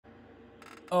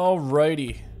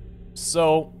Alrighty.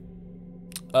 So,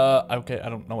 okay, I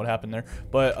don't know what happened there,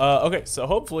 but, okay, so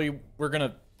hopefully we're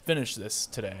gonna finish this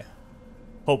today.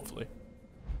 Hopefully.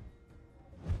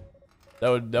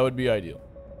 That would be ideal.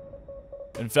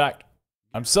 In fact,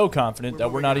 I'm so confident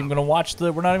that we're not even gonna watch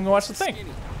the thing.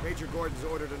 Major Gordon's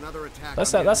ordered another attack.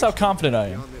 That's how confident I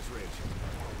am.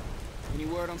 Any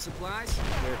word on supplies?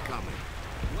 They're coming.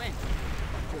 When?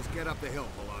 Just get up the hill,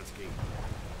 Polonsky.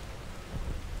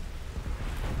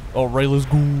 Alright, let's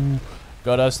go.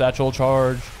 Got a satchel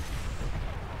charge.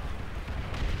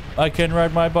 I can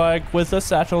ride my bike with a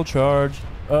satchel charge.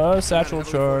 A satchel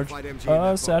charge.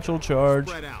 A satchel charge.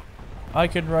 I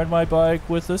can ride my bike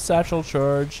with a satchel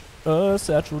charge. A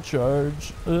satchel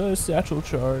charge. A satchel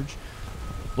charge.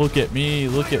 Look at me,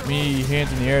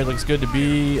 hands in the air, looks good to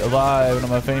be alive, and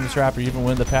I'm a famous rapper even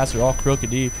when the paths are all crooked.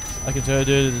 I can tell I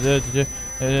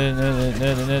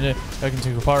can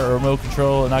take apart a remote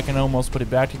control and I can almost put it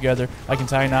back together. I can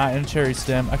tie a knot in a cherry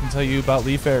stem. I can tell you about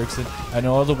Leif Erikson. I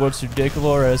know all the words through De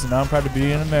Colores, and I'm proud to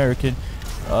be an American.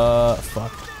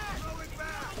 Fuck.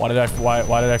 Why did I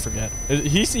forget?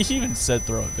 He even said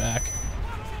throw it back.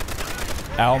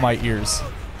 Ow, my ears.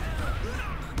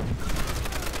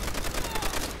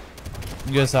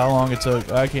 Guess how long it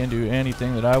took. I can't do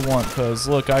anything that I want, cause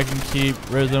look, I can keep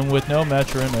rhythm with no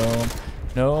metronome.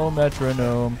 No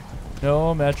metronome.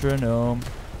 No metronome.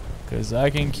 Cause I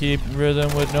can keep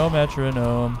rhythm with no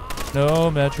metronome. No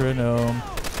metronome.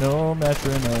 No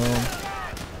metronome.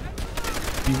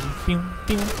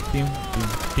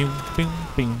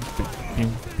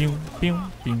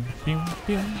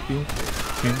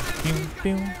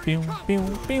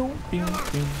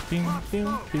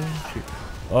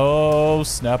 Oh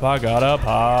snap, I gotta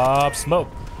pop smoke.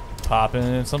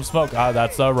 Popping some smoke. Ah,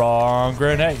 that's the wrong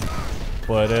grenade.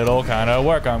 But it'll kinda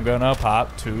work. I'm gonna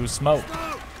pop 2 smoke.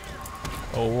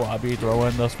 Oh, I be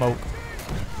throwing the smoke.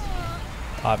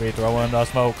 I be throwing the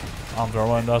smoke. I'm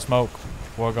throwing the smoke.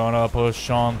 We're gonna push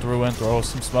on through and throw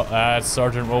some smoke. That's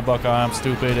Sergeant Roebuck. I'm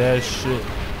stupid as shit.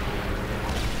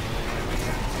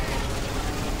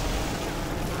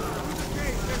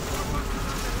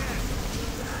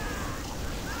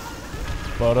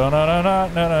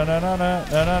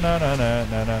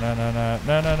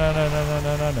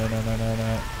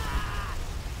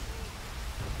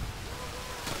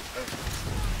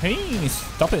 Hey,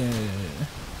 stop it.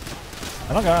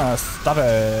 I'm not gonna stop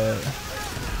it.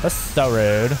 That's so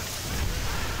rude.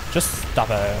 Just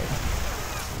stop it.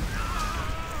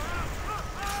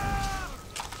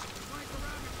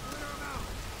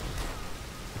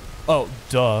 Oh,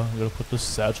 duh. I'm gonna put the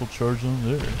satchel charge on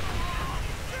there.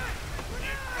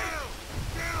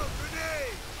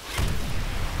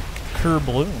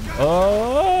 Kerbloom.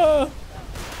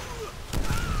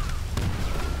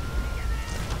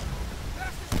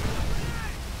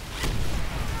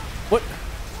 What?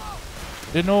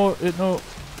 It no.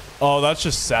 Oh, that's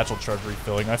just satchel charge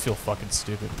refilling. I feel fucking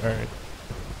stupid. All right.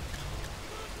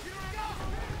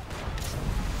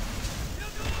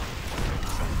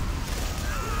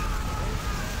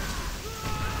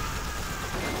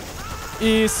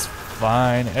 It's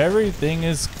fine. Everything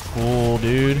is cool,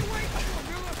 dude.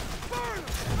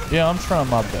 Yeah, I'm trying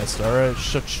my best, alright?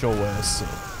 Shut your ass up.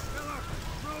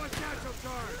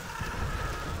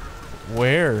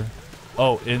 Where?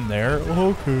 Oh, in there?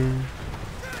 Okay.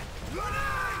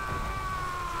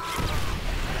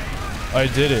 I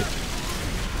did it.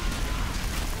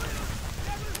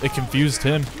 It confused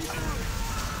him.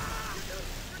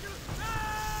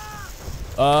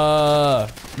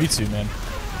 Me too, man.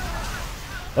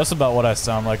 That's about what I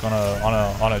sound like on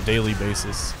a daily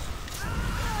basis.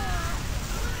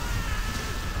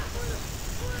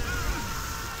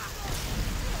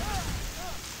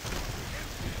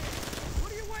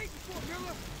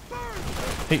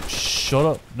 Hey, shut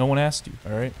up. No one asked you,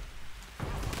 alright?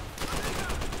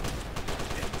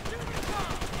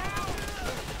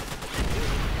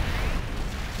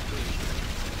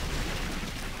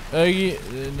 Hey,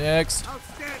 next.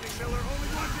 Outstanding, Miller. Only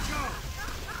one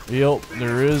to go. Yep,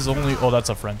 there is only... Oh, that's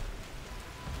a friend.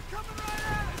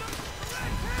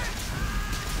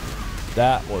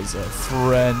 That was a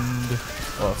friend.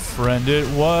 A friend it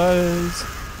was.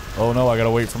 Oh no, I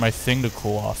gotta wait for my thing to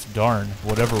cool off. Darn.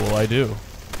 Whatever will I do?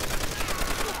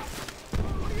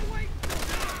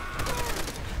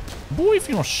 Boy, if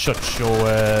you don't shut your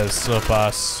ass up,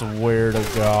 I swear to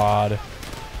God.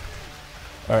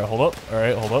 Alright, hold up.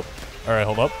 Alright, hold up. Alright,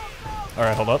 hold up.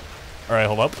 Alright, hold up. Alright,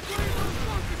 hold up.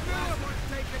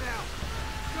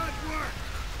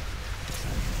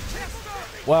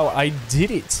 Wow, I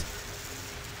did it.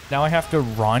 Now I have to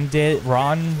what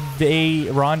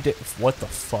the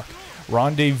fuck?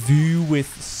 Rendezvous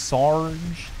with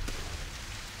Sarge.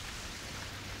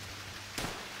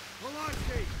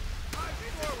 Polanski!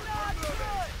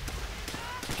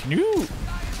 Can you?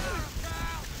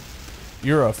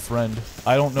 You're a friend.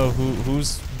 I don't know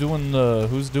who's doing the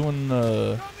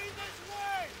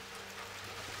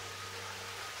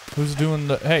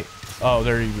hey. Oh,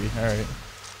 there you be. All right.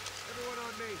 Everyone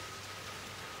on me.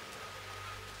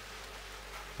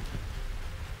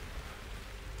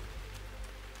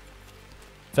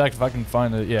 In fact, if I can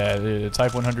find the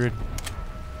Type 100,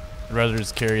 I'd rather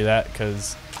just carry that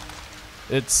because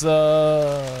it's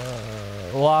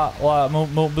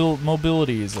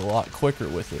mobility is a lot quicker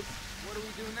with it. What do we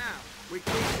do now? We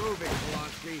keep moving,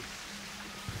 Polanski.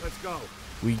 Let's go.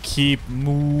 We keep Our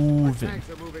moving. tanks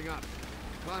are moving up.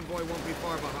 Convoy won't be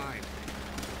far behind.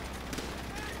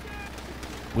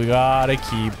 We gotta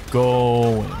keep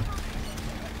going.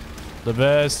 The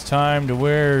best time to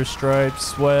wear a striped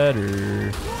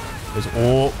sweater is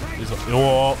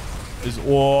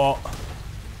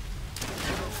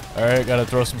Alright, gotta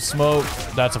throw some smoke.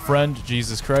 That's a friend.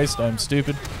 Jesus Christ, I'm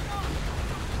stupid.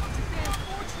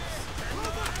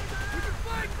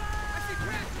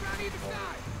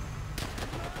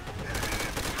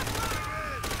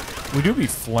 We do be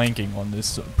flanking on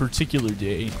this particular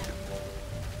day.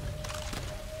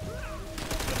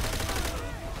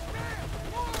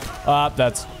 Ah,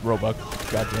 that's Roebuck.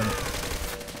 God damn it.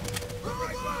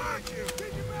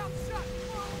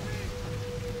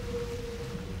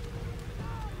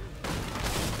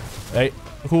 Hey,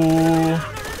 who?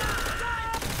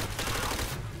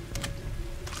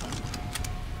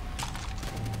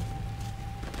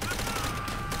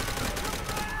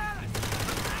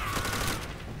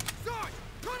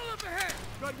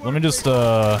 Let me just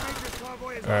alright,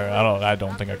 I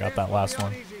don't think I got that last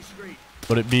one.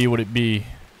 Would it be?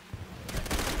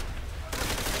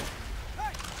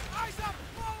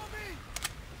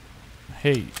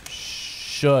 Hey,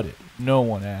 shut it. No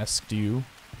one asked you.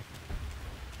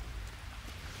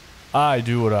 I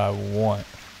do what I want.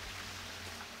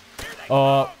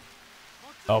 Oh,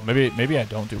 maybe I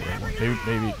don't do what I want.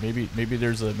 Maybe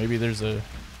there's a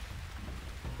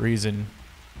reason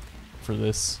for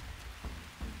this.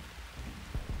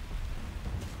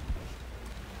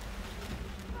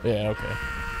 Yeah, okay.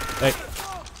 Hey.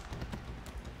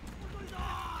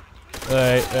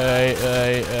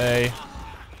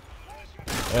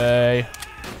 Hey.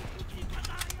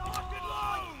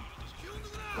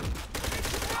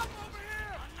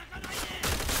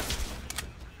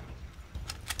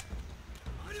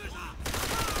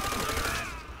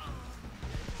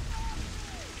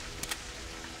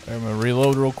 I'm gonna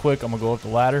reload real quick. I'm gonna go up the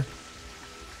ladder.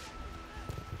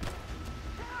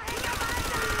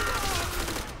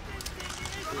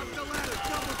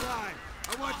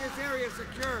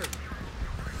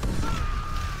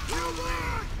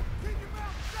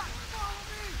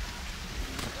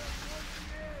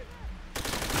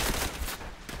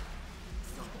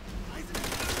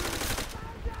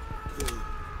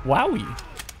 Wowie.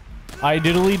 I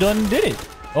diddly done did it.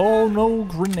 Oh no,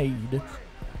 grenade.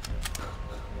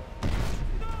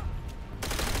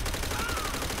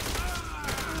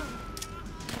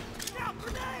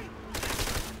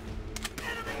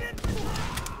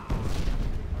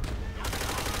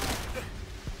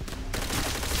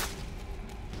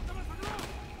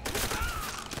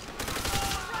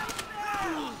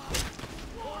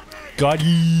 Got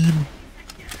him.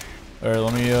 Alright,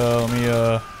 let me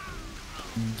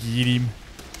get him.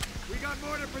 We got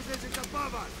mortar positions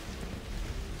above us.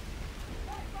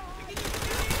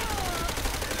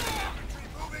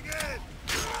 Moving in.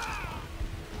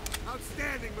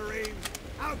 Outstanding, Marines.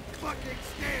 Out fucking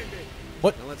standing.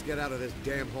 What? Now let's get out of this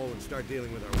damn hole and start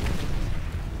dealing with our.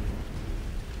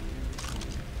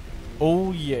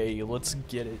 Oh yay, let's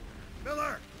get it.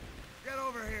 Miller, get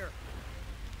over here.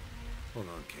 Hold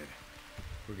on, kid.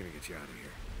 We're gonna get you out of here.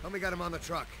 Help me get him on the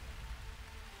truck.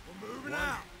 We're moving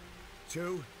out.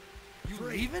 2, You 3.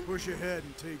 leaving? Push ahead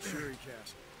and take Shuri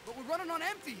Castle. But we're running on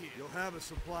empty here. You'll have a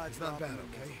supply It's drop. not bad, in the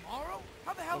okay? Tomorrow?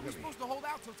 How the hell are we Look at me. supposed to hold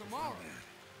out till tomorrow?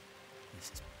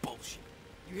 This is bullshit.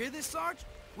 You hear this, Sarge?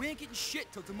 We ain't getting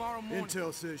shit till tomorrow morning.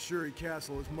 Intel says Shuri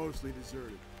Castle is mostly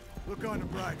deserted. Look on the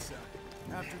bright side.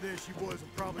 After this, you boys will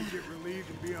probably get relieved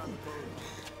and be on the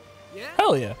boat. Yeah?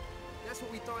 Hell yeah. That's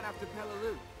what we thought after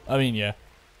Peleliu. I mean, yeah.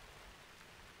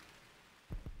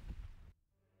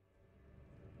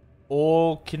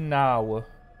 Okinawa.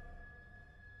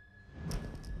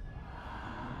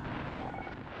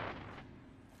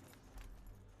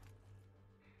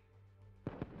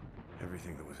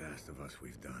 Everything that was asked of us,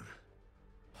 we've done.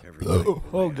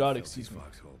 Oh, God, excuse me.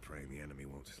 Foxhole praying the enemy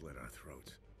won't slit our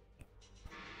throats.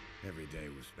 Every day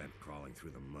was spent crawling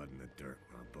through the mud and the dirt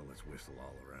while bullets whistle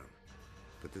all around.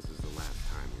 But this is the last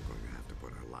time we're going to have to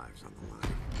put our lives on the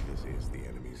line. This is the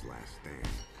enemy's last stand.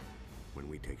 When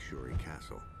we take Shuri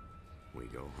Castle, we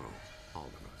go home, all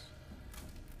of us.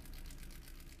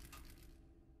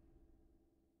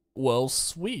 Well,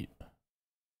 sweet.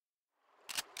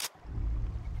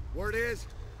 Word is,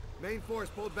 main force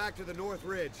pulled back to the North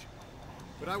Ridge.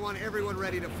 But I want everyone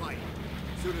ready to fight.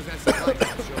 As soon as that supply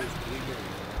drop shows, we move.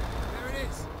 There it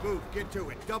is. Move, get to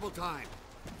it, double time.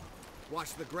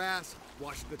 Watch the grass,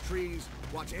 watch the trees,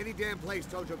 watch any damn place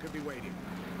Tojo could be waiting.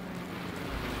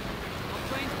 Our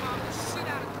planes bombed the shit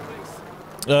out of the place.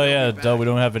 Oh yeah, duh, we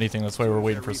don't have anything. That's why we're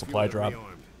waiting for a supply drop.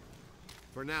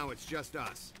 For now, it's just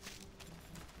us.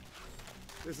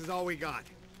 This is all we got.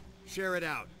 Share it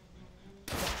out.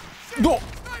 Go!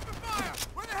 Sniper fire!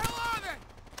 Where the hell are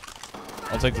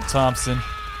they? I'll take the Thompson.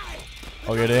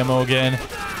 I'll get ammo again. Eyes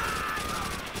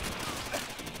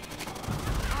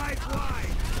wide.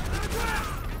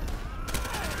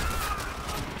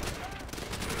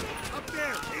 Up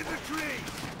there, in the trees.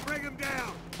 Bring him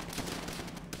down.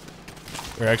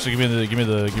 Or actually, give me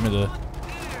the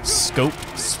scope,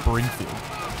 Springfield.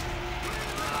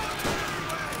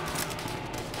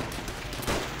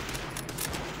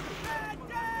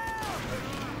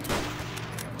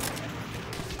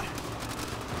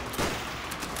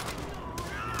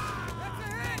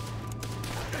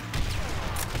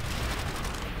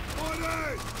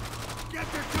 Orders! Get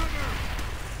their cover!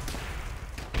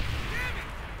 Damn it!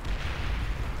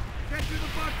 Get to the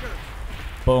bunker!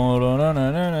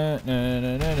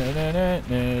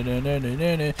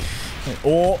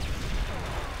 Oh,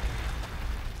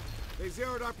 They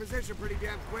zeroed our position pretty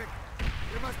damn quick.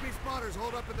 There must be spotters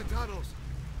holed up in the tunnels.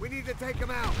 We need to take them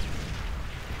out.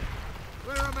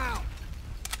 Clear them out.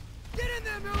 Get in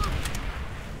there, Miller!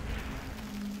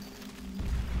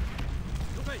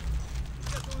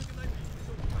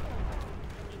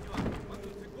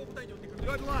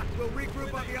 Good luck. We'll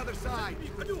regroup on the other side.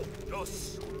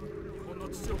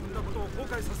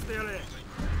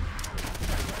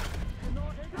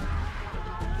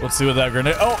 let's see what that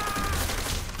grenade. Oh,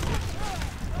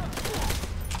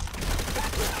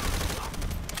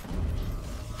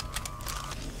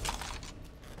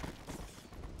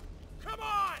 Come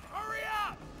on! Hurry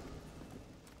up!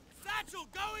 Satchel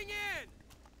going in!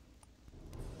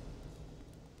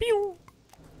 pew.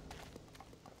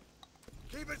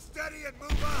 Keep it steady and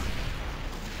move up.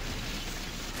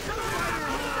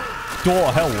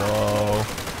 Oh, hello.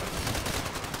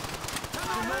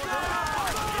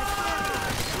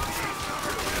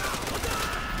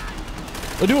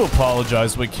 I do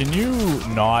apologize, but can you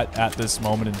not at this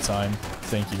moment in time?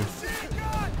 Thank you.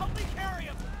 Help me carry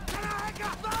him!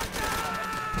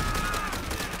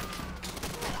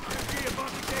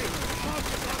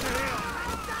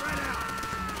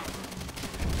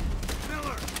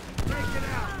 Miller, break it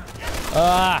out.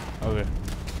 Ah, okay.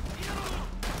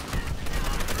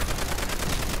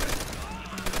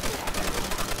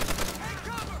 Take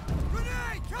cover!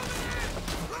 Grenade coming in!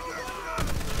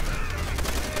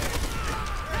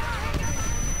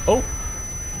 Oh.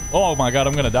 Oh my god,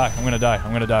 I'm gonna die. I'm gonna die.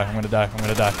 I'm gonna die. I'm gonna die. I'm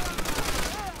gonna die.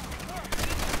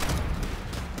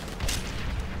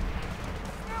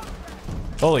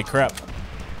 Holy crap.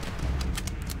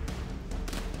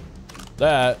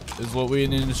 That is what we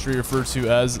in the industry refer to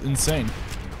as insane.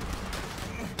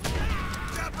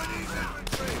 Japanese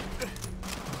infantry.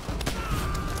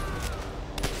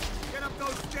 Get up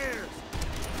those stairs.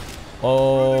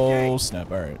 Oh,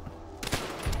 snap. All right.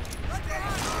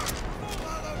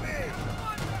 Follow me.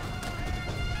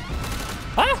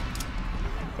 Ah!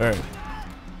 All right.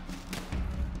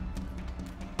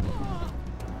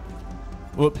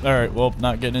 Whoop. All right. Well,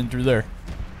 not getting in through there.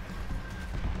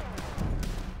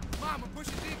 Mom, we're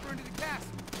pushing deeper into the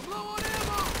castle. I'm low on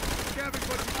ammo! Scavenge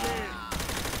what you can.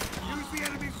 Use the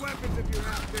enemy's weapons if you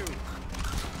have to.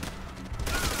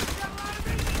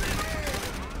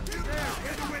 There,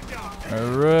 in the window.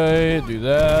 All right. Do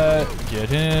that. Get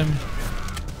him.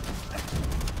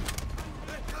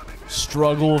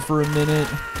 Struggle for a minute.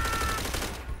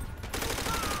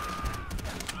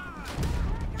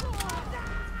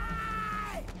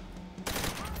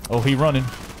 Oh, he running.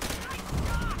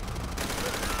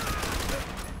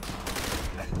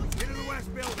 Into the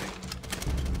west building.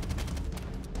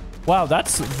 Wow,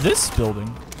 that's this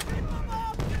building.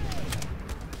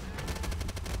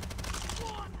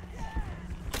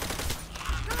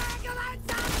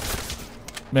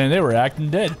 Man, they were acting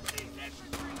dead.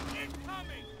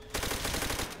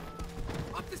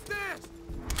 Up the stairs!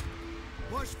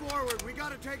 Push forward. We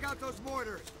gotta take out those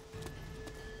mortars.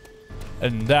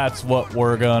 And that's what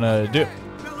we're gonna do.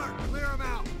 Miller,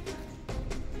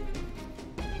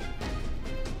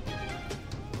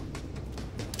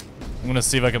 I'm gonna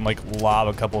see if I can like lob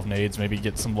a couple of nades, maybe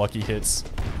get some lucky hits.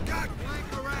 Got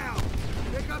flank around.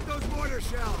 Pick up those mortar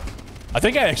shells. I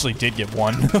think I actually did get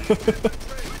one.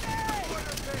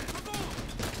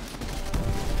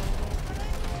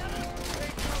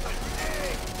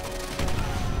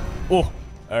 Oh,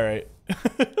 all right.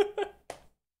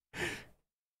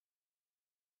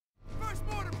 First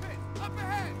mortar pit, up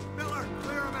ahead. Miller,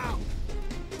 clear them out.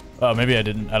 Oh, maybe I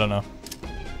didn't. I don't know.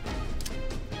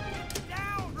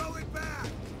 Down. Throw it back.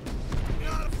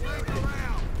 Got a flank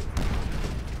around.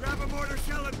 Grab a mortar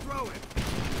shell and throw it.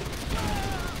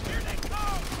 Here they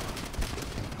come.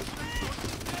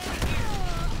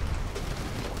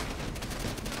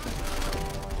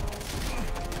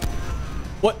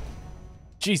 What?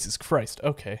 Jesus Christ.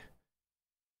 Okay.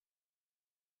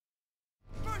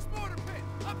 First mortar pit,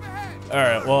 up ahead. All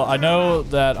right. Well, I know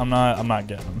that I'm not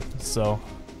getting them. So.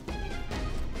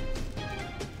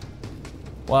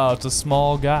 Wow, it's a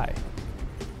small guy.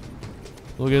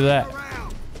 Look at that.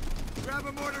 Around. Grab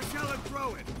a mortar shell and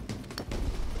throw it.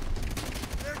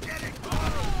 They're getting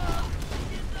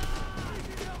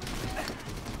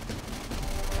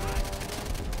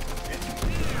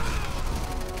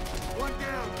one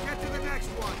down. Get to the next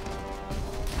one.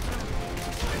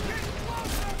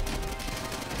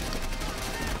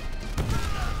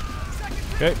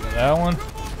 Okay, got that one. Two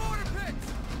more mortar pits.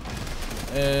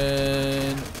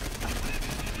 And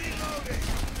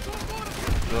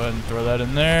go ahead and throw that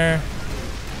in there.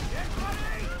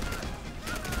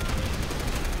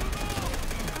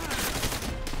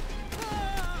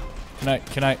 Can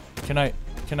I?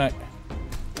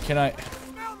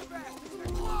 Smell the bastards. They're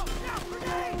close. Now,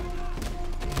 grenade.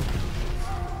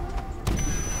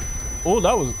 Oh,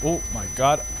 that was, oh my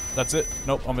God. That's it.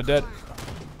 Nope, I'm dead.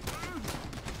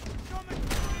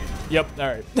 Yep, all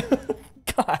right.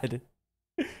 God.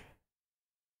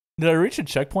 Did I reach a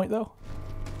checkpoint though?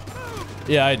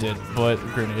 Yeah, I did, but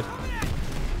grenade.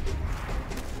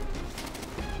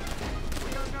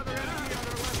 We got another enemy on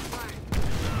our left flank.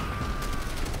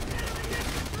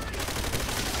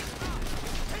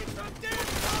 Take some damn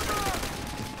cover.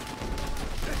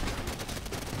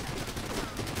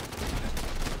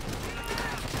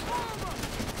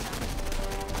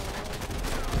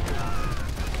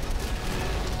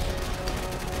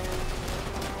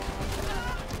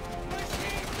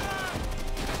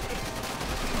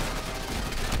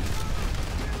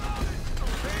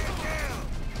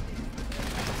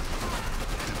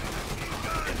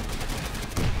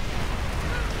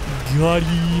 Got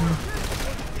him.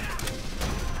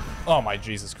 Oh my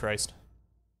Jesus Christ.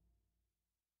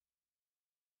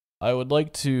 I would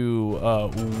like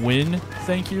to win,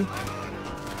 thank you.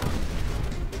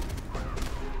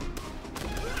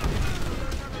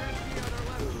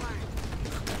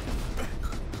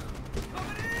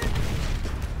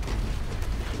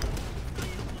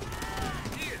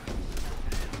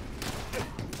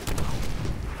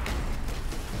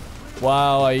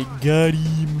 Wow, I got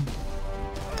him.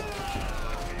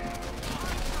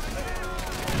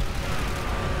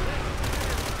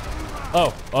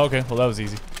 Oh, okay. Well, that was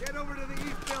easy. Get over to the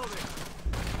east building.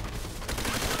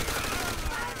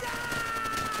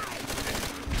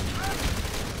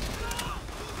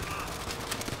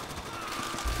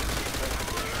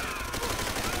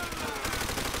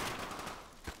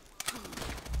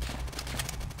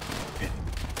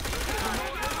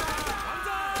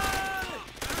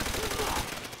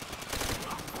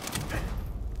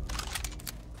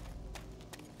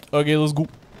 Okay, let's go.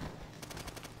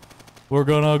 We're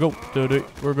gonna go today.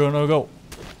 We're gonna go.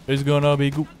 It's gonna be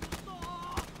good.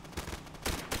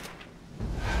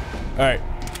 Alright.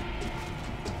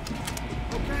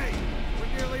 Okay, we're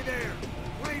nearly there.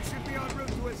 Wade should be en route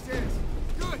to assist.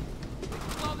 Good. We can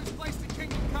blow this place to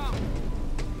Kingdom Come.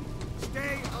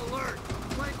 Stay alert.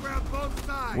 Flank round both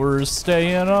sides. We're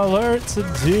staying alert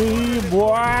today,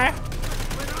 boy.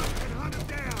 Split up and hunt them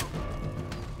down.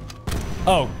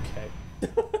 Okay.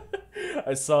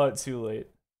 I saw it too late.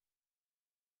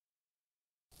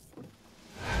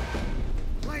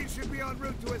 Plane should be en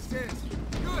route to assist.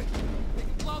 Good. We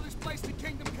can blow this place to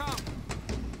Kingdom Come.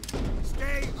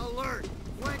 Stay alert.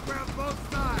 Flank round both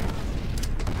sides.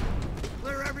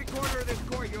 Clear every corner of this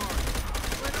courtyard.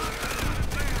 Split up and hunt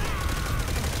them down.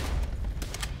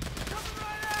 Coming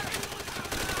right at us.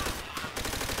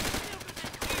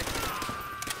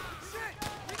 Shit!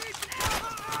 We need some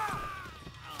cover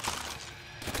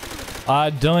now. I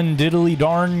done diddly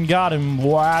darn got him,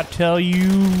 boy. I tell you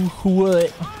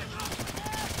what.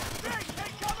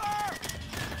 Take cover!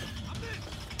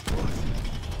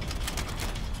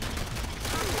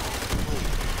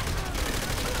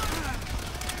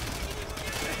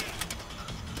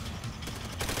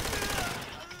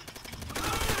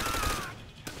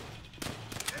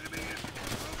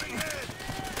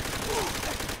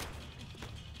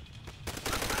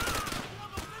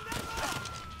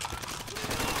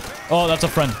 Oh, that's a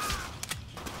friend.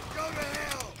 Go to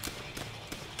hell!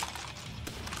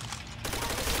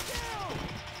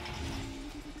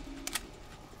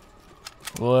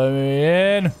 Let me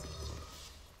in.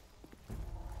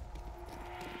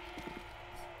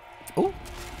 Oh.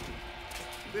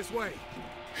 This way.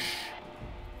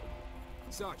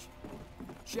 Sarge,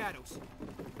 shadows.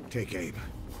 Take aim.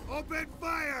 Open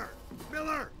fire!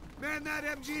 Miller, man that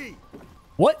MG!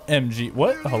 What MG?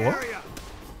 What? Clear the Hello? area.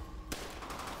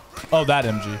 Oh, that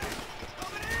MG.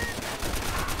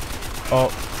 Oh.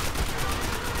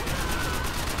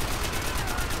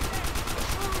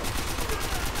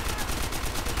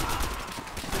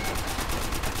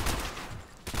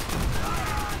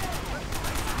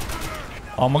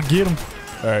 I'm gonna get him.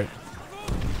 All right.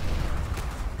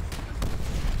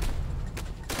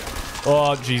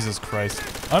 Oh, Jesus Christ.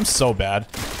 I'm so bad.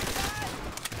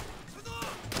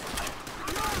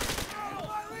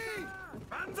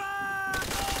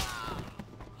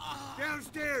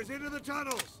 Downstairs, into the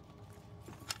tunnels!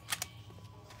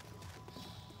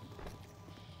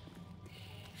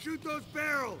 Shoot those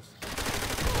barrels!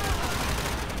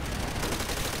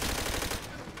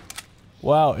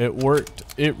 Wow, it worked.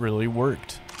 It really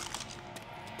worked.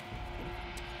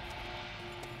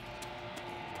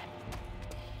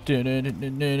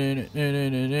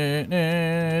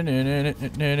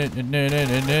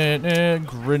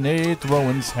 Grenade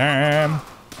throwing time.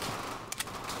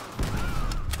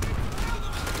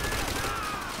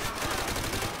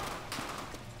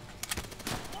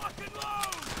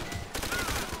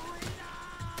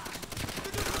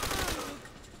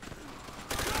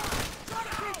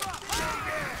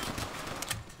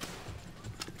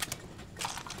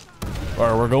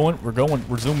 Alright, we're going,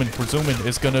 we're zooming,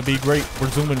 it's gonna be great. We're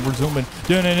zooming. I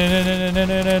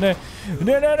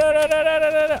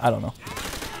don't know.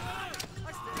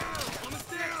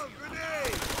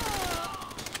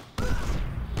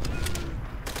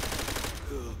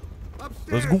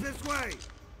 Let's go. This way!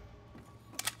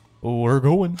 We're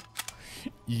going.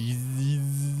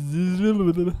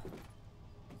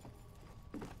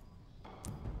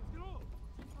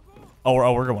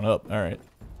 Oh, we're going up. Alright.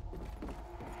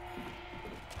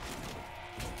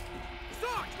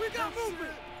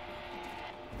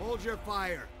 Hold your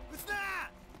fire. What's that?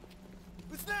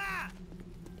 What's that?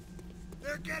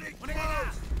 They're getting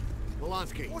close.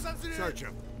 Polanski, search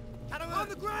him. On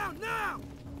the ground, now!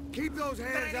 Keep those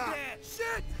hands up.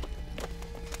 Shit!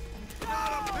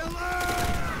 Got him,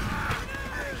 Miller!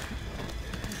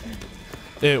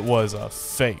 It was a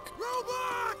fake.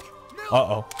 Roebuck! Miller!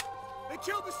 Uh-oh. They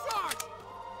killed the Sarge!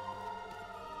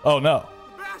 Oh, no.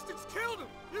 The bastards killed him!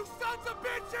 You sons of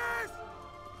bitches!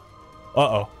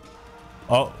 Uh-oh.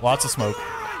 Oh, lots of smoke.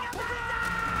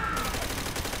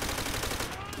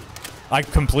 I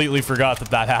completely forgot that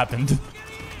that happened. Take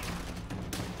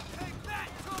that,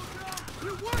 Tojo!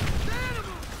 You worst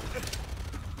animal!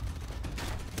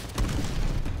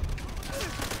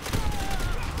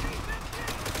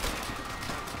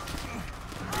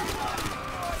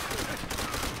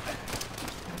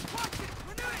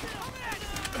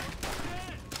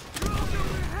 You're all going to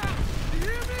hell! You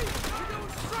hear me? You're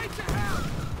going straight to hell!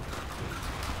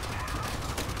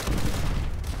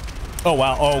 Oh,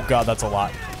 wow. Oh, God, that's a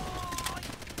lot.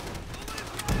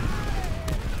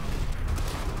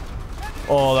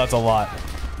 Oh, that's a lot.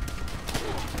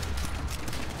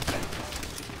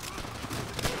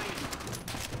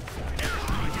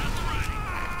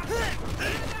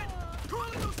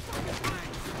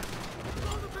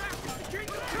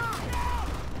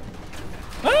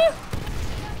 Huh?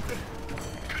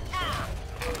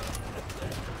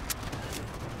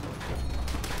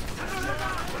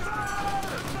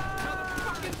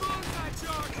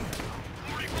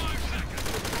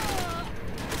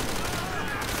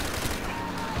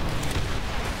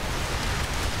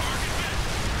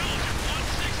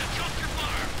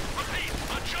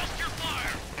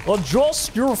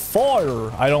 Adjust your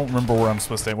fire. I don't remember where I'm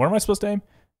supposed to aim. Where am I supposed to aim?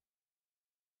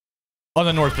 On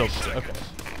the north building. Okay.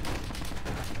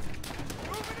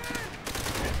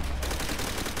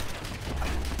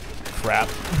 Crap.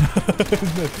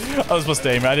 I was supposed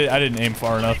to aim. I didn't aim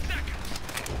far enough.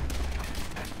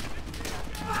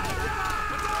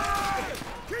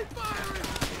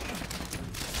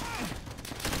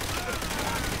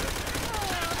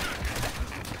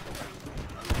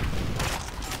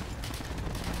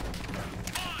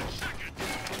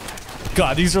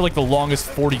 God, these are like the longest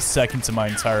 40 seconds of my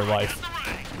entire life.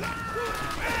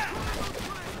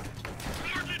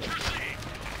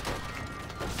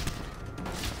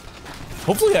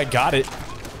 Hopefully I got it.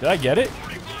 Did I get it?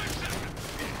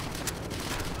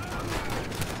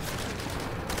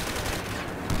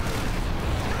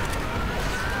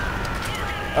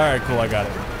 All right, cool. I got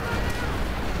it.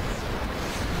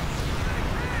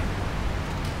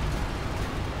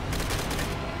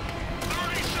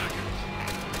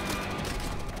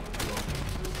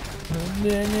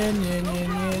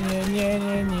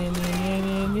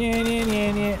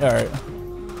 All right.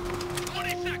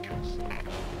 20 seconds.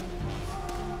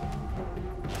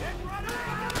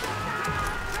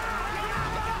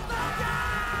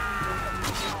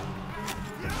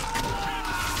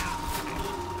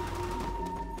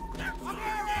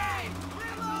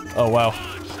 Oh wow.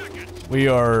 We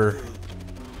are.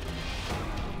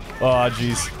 Oh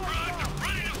jeez.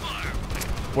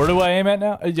 Where do I aim at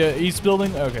now? Yeah, east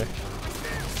building. Okay.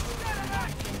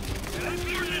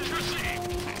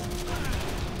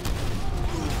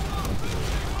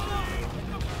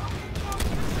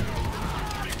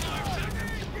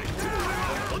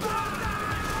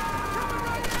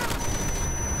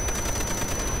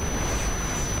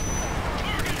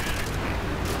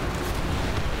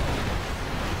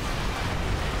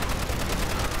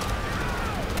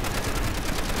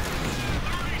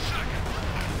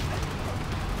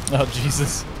 Oh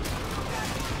Jesus.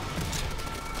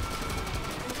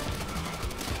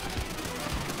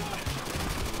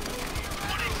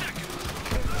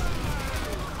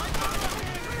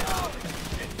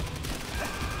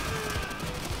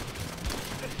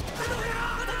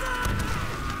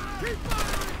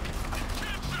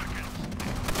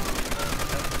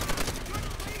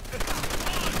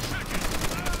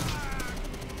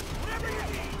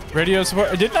 Radio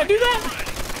support. Didn't I do that?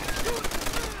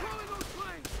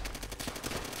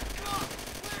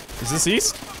 Is this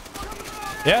east?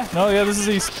 Yeah, no, yeah, this is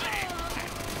east.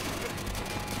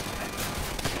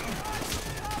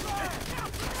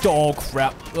 Oh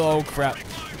crap, oh crap.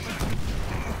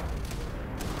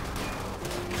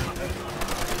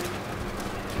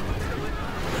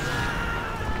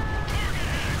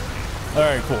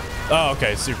 Alright, cool. Oh,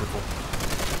 okay, super cool.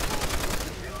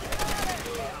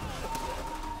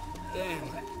 Damn.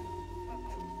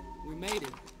 We made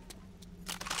it.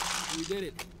 We did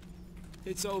it.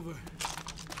 It's over.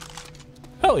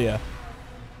 Hell yeah.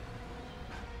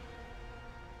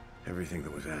 Everything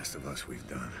that was asked of us, we've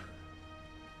done.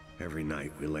 Every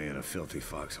night we lay in a filthy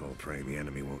foxhole praying the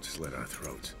enemy won't slit our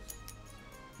throats.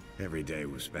 Every day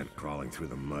was spent crawling through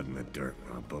the mud and the dirt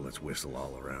while bullets whistle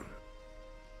all around.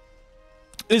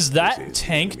 Is that This is the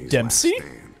Tank enemy's Dempsey? last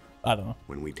stand. I don't know.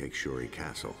 When we take Shuri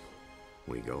Castle,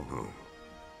 we go home.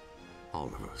 All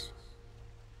of us.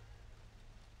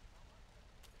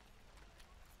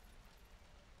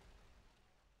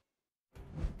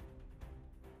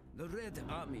 The Red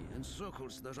Army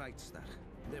encircles the Reichstag,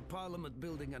 the parliament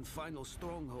building and final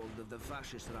stronghold of the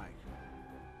Fascist Reich.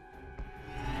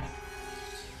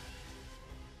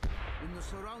 In the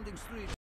surrounding streets,